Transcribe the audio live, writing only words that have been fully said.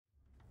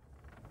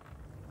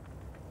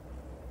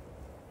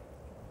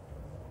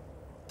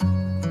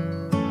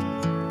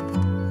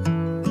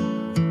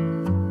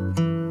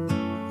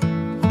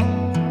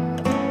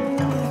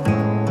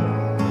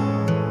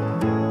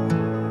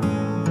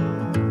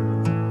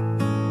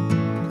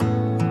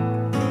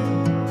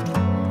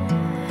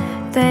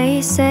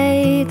They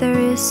say there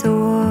is a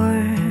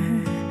war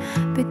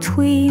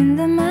between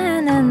the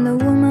man and the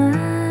woman.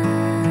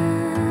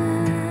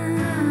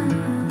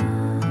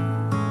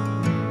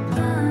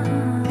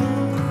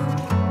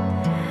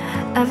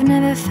 I've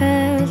never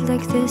felt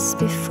like this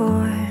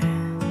before.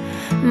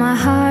 My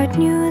heart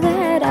knew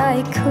that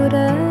I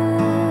could've.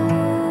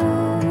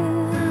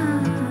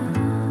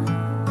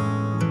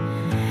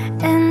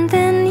 And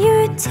then you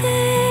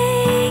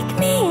take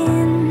me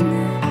in,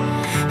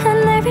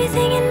 and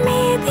everything in me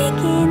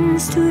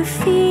begins to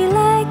feel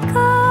like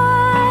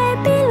I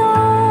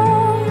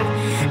belong,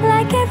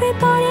 like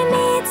everybody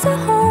needs a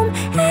home.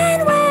 And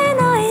when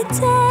I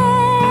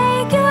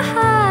take your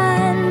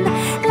hand,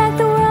 like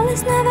the world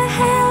has never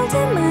held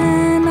a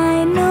man, I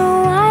know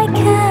I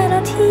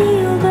cannot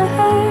heal the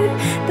hurt,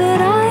 but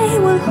I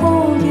will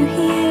hold you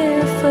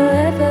here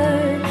forever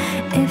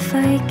if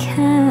I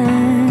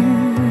can,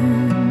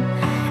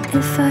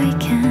 if I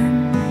can.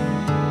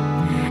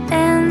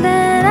 And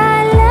then I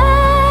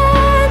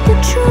learned the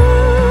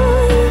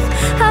truth,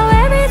 how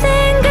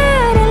everything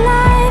good in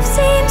life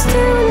seems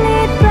to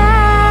lead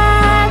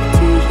back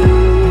to you.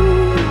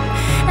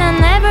 And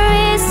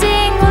every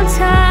single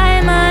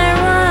time I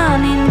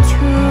run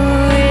into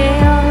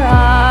your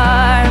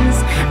arms,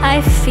 I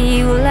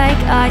feel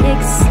like I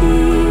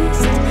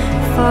exist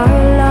for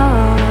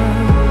love,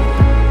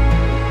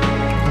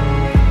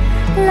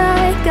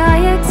 like I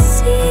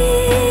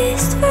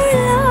exist for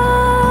love,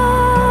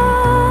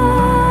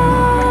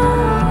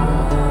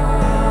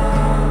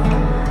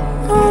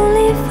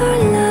 only for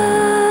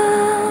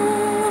love.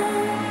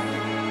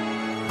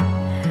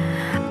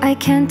 I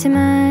can't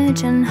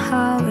imagine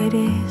how it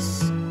is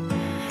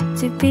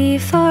to be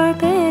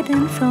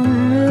forbidden from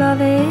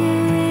loving.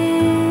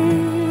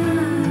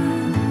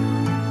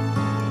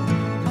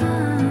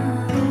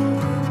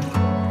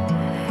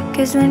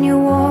 'Cause when you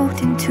walked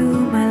into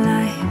my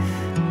life,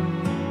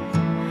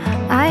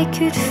 I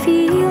could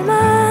feel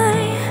my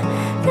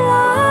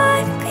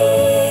life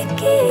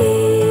begin,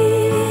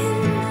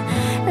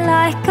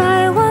 like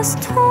I was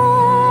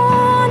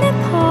torn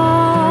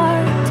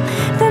apart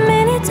the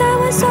minute I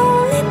was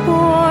only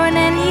born.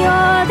 And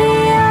you're the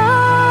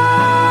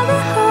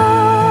other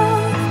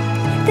half,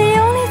 the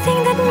only thing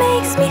that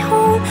makes me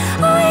whole.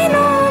 I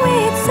know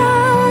it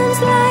sounds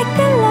like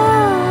a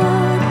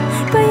lot,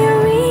 but you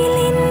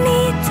really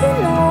need to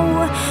know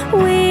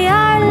we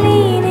are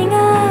leaning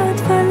out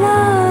for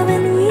love,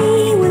 and we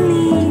will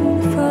lean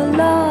for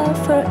love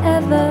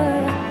forever.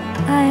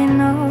 I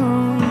know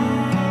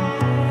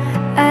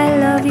I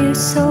love you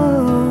so.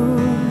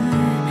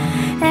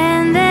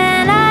 And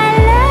then I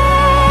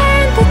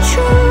learned the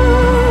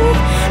truth,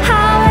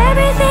 how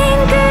everything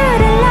good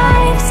in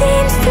life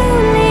seems to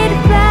lead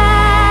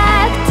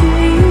back to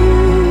you.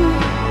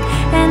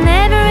 And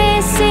every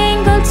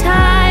single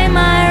time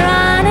I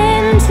run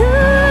into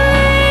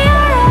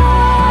your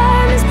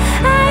arms,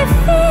 I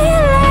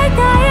feel like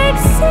I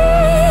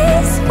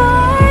exist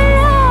for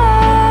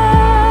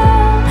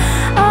love,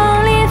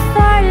 only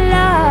for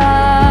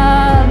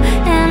love.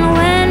 And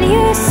when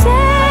you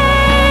say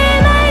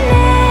my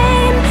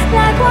name,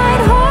 like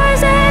white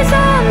horses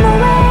on the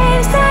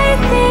waves, I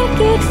think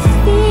it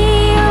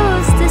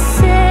feels the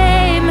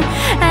same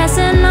as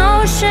an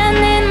ocean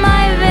in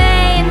my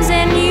veins.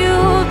 And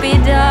you'll be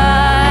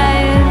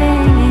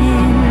diving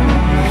in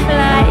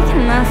like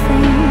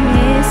nothing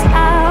is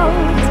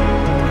out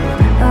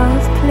of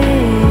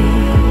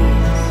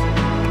place.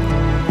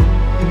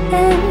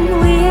 And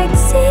we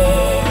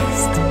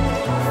exist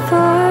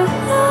for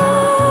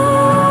love,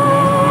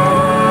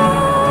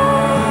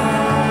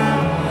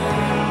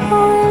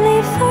 only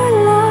for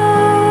love.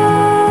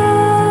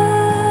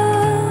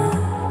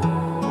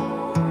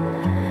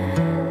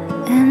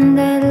 And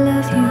I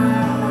love you,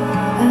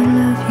 I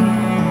love you,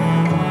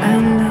 I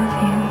love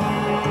you,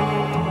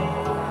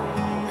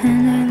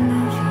 and I love you.